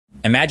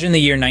Imagine the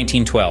year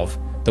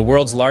 1912. The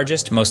world's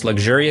largest, most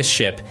luxurious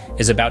ship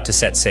is about to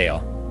set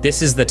sail.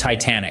 This is the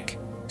Titanic.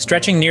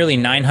 Stretching nearly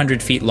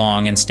 900 feet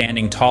long and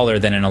standing taller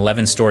than an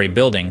 11-story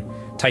building,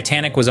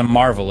 Titanic was a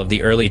marvel of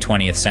the early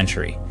 20th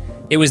century.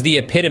 It was the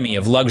epitome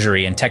of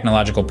luxury and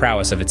technological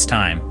prowess of its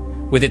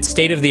time. With its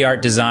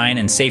state-of-the-art design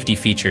and safety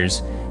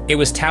features, it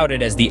was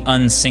touted as the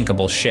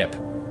unsinkable ship.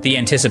 The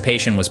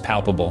anticipation was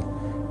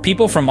palpable.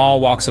 People from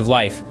all walks of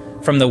life,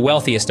 from the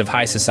wealthiest of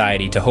high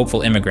society to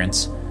hopeful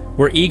immigrants,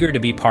 were eager to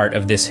be part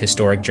of this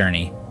historic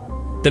journey.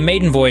 The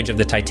maiden voyage of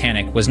the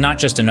Titanic was not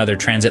just another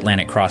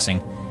transatlantic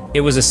crossing,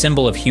 it was a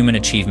symbol of human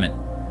achievement,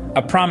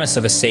 a promise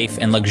of a safe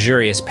and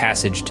luxurious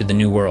passage to the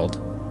New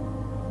World.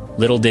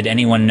 Little did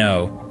anyone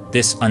know,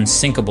 this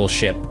unsinkable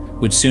ship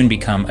would soon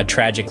become a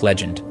tragic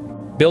legend.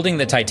 Building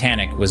the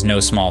Titanic was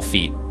no small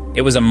feat.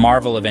 It was a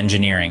marvel of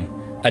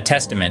engineering, a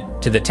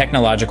testament to the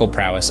technological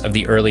prowess of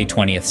the early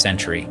 20th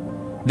century.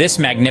 This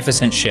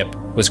magnificent ship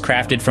was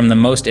crafted from the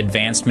most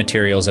advanced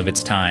materials of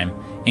its time,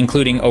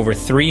 including over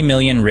 3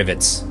 million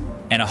rivets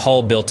and a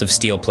hull built of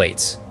steel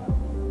plates.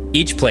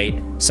 Each plate,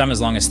 some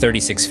as long as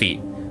 36 feet,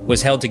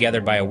 was held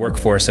together by a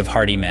workforce of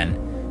hardy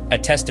men, a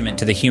testament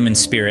to the human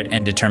spirit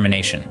and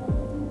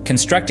determination.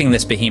 Constructing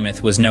this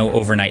behemoth was no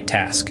overnight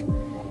task.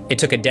 It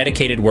took a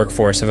dedicated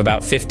workforce of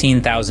about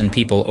 15,000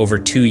 people over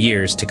 2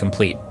 years to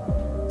complete.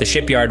 The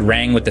shipyard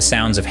rang with the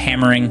sounds of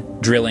hammering,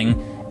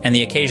 drilling, and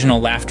the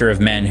occasional laughter of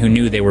men who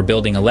knew they were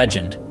building a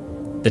legend.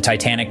 The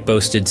Titanic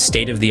boasted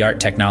state-of-the-art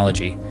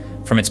technology,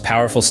 from its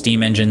powerful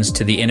steam engines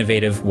to the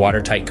innovative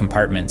watertight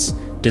compartments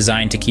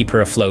designed to keep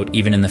her afloat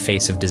even in the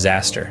face of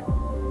disaster.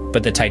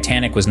 But the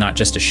Titanic was not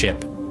just a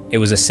ship. It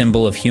was a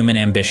symbol of human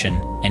ambition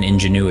and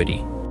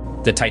ingenuity.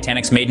 The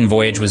Titanic's maiden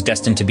voyage was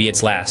destined to be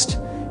its last.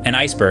 An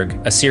iceberg,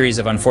 a series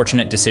of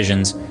unfortunate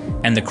decisions,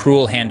 and the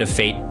cruel hand of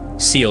fate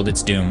sealed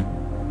its doom.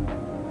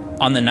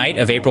 On the night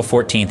of April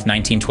 14,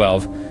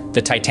 1912,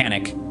 the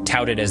Titanic,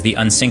 touted as the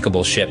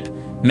unsinkable ship,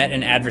 met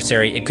an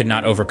adversary it could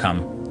not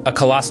overcome. A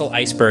colossal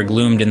iceberg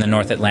loomed in the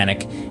North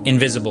Atlantic,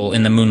 invisible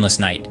in the moonless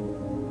night.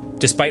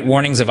 Despite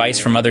warnings of ice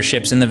from other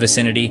ships in the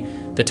vicinity,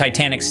 the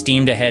Titanic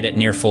steamed ahead at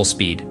near full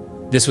speed.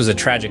 This was a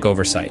tragic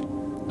oversight,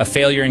 a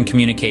failure in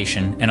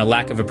communication, and a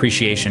lack of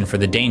appreciation for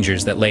the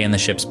dangers that lay in the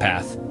ship's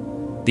path.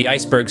 The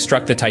iceberg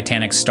struck the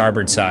Titanic's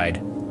starboard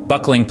side,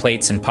 buckling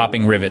plates and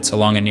popping rivets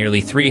along a nearly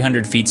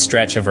 300 feet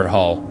stretch of her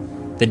hull.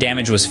 The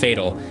damage was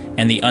fatal,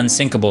 and the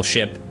unsinkable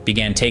ship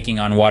began taking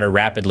on water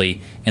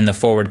rapidly in the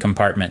forward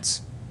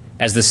compartments.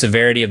 As the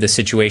severity of the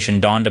situation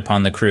dawned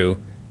upon the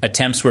crew,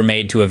 attempts were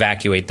made to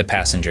evacuate the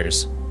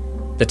passengers.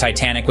 The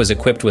Titanic was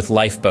equipped with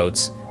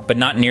lifeboats, but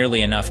not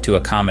nearly enough to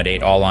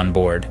accommodate all on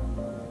board.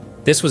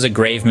 This was a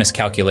grave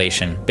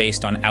miscalculation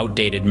based on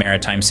outdated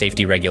maritime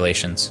safety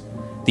regulations.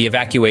 The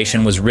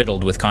evacuation was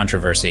riddled with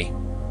controversy.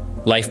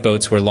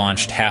 Lifeboats were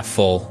launched half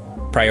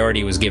full,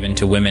 priority was given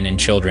to women and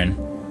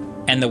children,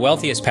 and the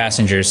wealthiest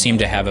passengers seemed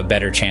to have a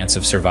better chance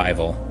of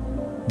survival.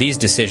 These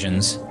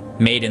decisions,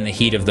 made in the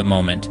heat of the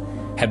moment,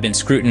 have been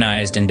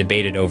scrutinized and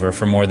debated over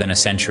for more than a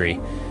century.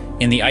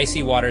 In the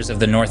icy waters of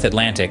the North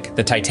Atlantic,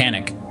 the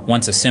Titanic,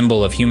 once a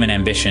symbol of human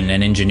ambition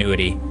and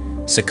ingenuity,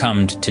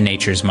 succumbed to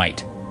nature's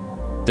might.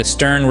 The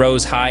stern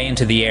rose high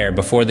into the air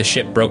before the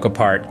ship broke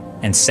apart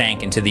and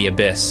sank into the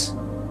abyss.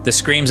 The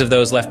screams of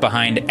those left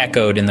behind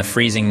echoed in the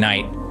freezing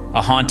night,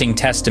 a haunting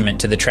testament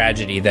to the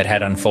tragedy that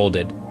had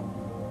unfolded.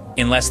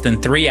 In less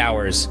than 3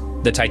 hours,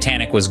 the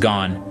Titanic was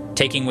gone,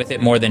 taking with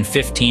it more than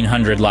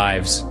 1,500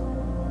 lives.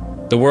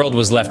 The world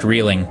was left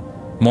reeling,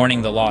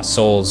 mourning the lost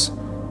souls,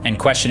 and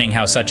questioning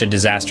how such a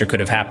disaster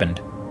could have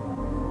happened.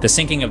 The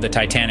sinking of the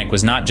Titanic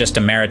was not just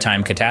a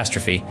maritime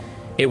catastrophe,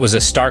 it was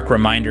a stark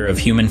reminder of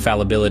human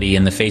fallibility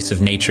in the face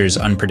of nature's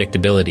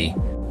unpredictability.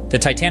 The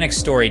Titanic's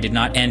story did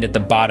not end at the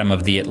bottom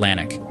of the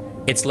Atlantic.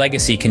 Its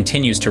legacy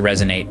continues to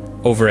resonate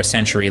over a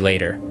century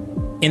later.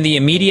 In the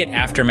immediate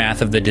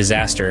aftermath of the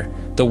disaster,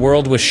 the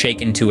world was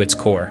shaken to its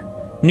core.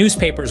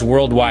 Newspapers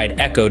worldwide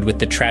echoed with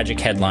the tragic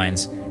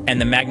headlines, and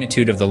the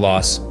magnitude of the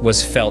loss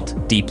was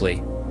felt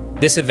deeply.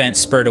 This event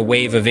spurred a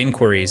wave of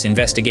inquiries,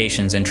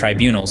 investigations, and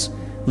tribunals,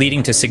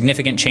 leading to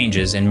significant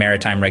changes in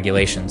maritime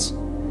regulations.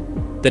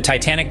 The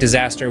Titanic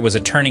disaster was a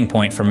turning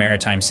point for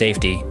maritime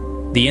safety.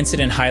 The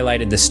incident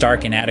highlighted the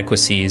stark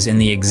inadequacies in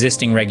the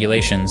existing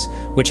regulations,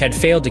 which had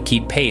failed to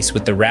keep pace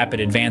with the rapid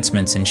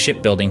advancements in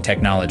shipbuilding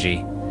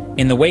technology.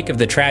 In the wake of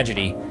the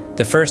tragedy,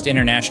 the first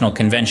International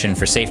Convention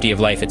for Safety of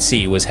Life at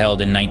Sea was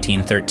held in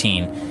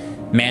 1913,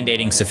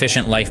 mandating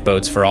sufficient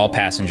lifeboats for all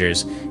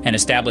passengers and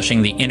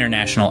establishing the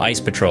International Ice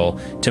Patrol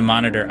to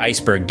monitor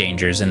iceberg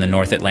dangers in the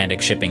North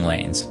Atlantic shipping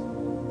lanes.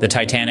 The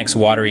Titanic's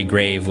watery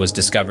grave was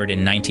discovered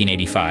in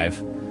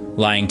 1985,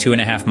 lying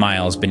 2.5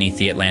 miles beneath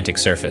the Atlantic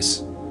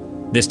surface.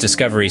 This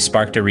discovery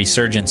sparked a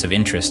resurgence of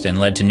interest and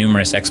led to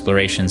numerous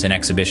explorations and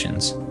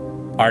exhibitions.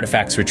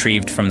 Artifacts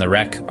retrieved from the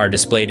wreck are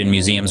displayed in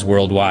museums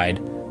worldwide,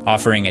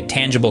 offering a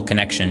tangible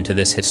connection to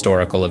this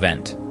historical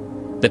event.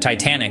 The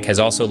Titanic has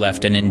also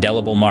left an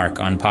indelible mark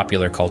on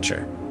popular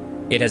culture.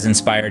 It has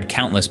inspired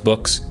countless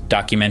books,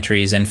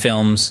 documentaries, and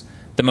films,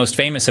 the most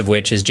famous of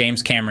which is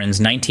James Cameron's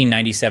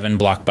 1997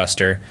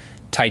 blockbuster,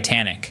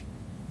 Titanic.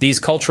 These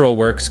cultural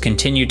works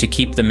continue to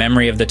keep the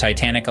memory of the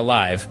Titanic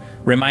alive,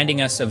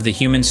 reminding us of the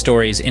human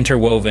stories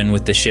interwoven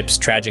with the ship's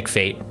tragic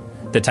fate.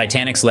 The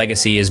Titanic's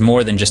legacy is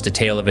more than just a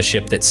tale of a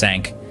ship that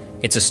sank.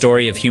 It's a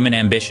story of human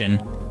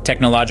ambition,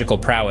 technological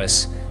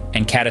prowess,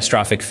 and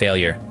catastrophic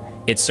failure.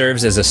 It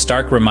serves as a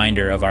stark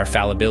reminder of our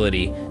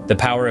fallibility, the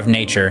power of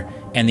nature,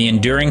 and the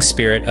enduring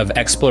spirit of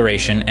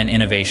exploration and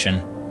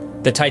innovation.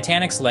 The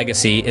Titanic's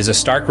legacy is a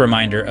stark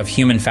reminder of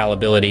human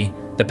fallibility,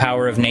 the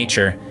power of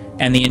nature,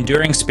 and the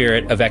enduring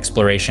spirit of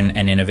exploration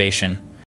and innovation.